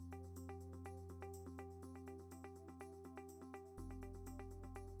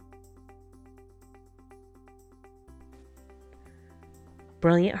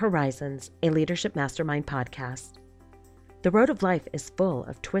Brilliant Horizons, a Leadership Mastermind podcast. The road of life is full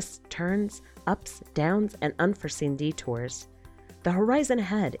of twists, turns, ups, downs, and unforeseen detours. The horizon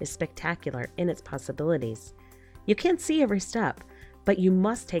ahead is spectacular in its possibilities. You can't see every step, but you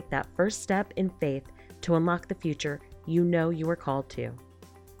must take that first step in faith to unlock the future you know you are called to.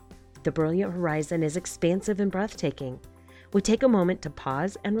 The Brilliant Horizon is expansive and breathtaking. We take a moment to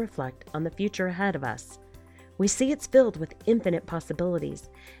pause and reflect on the future ahead of us. We see it's filled with infinite possibilities,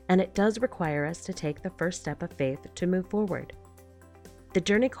 and it does require us to take the first step of faith to move forward. The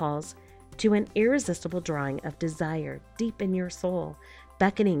journey calls to an irresistible drawing of desire deep in your soul,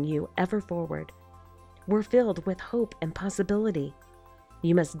 beckoning you ever forward. We're filled with hope and possibility.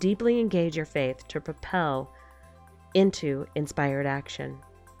 You must deeply engage your faith to propel into inspired action.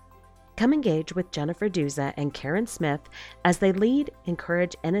 Come engage with Jennifer Dusza and Karen Smith as they lead,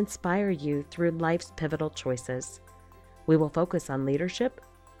 encourage, and inspire you through life's pivotal choices. We will focus on leadership,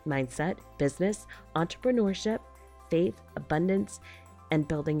 mindset, business, entrepreneurship, faith, abundance, and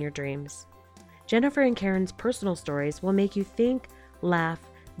building your dreams. Jennifer and Karen's personal stories will make you think, laugh,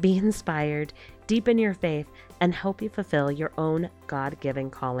 be inspired, deepen your faith, and help you fulfill your own God-given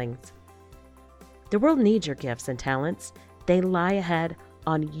callings. The world needs your gifts and talents. They lie ahead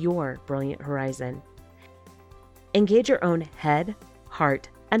on your brilliant horizon. Engage your own head, heart,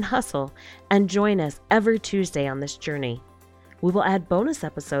 and hustle, and join us every Tuesday on this journey. We will add bonus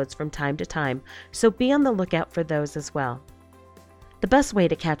episodes from time to time, so be on the lookout for those as well. The best way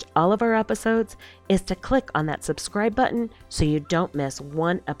to catch all of our episodes is to click on that subscribe button so you don't miss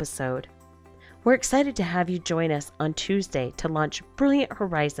one episode. We're excited to have you join us on Tuesday to launch Brilliant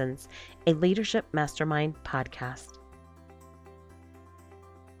Horizons, a Leadership Mastermind podcast.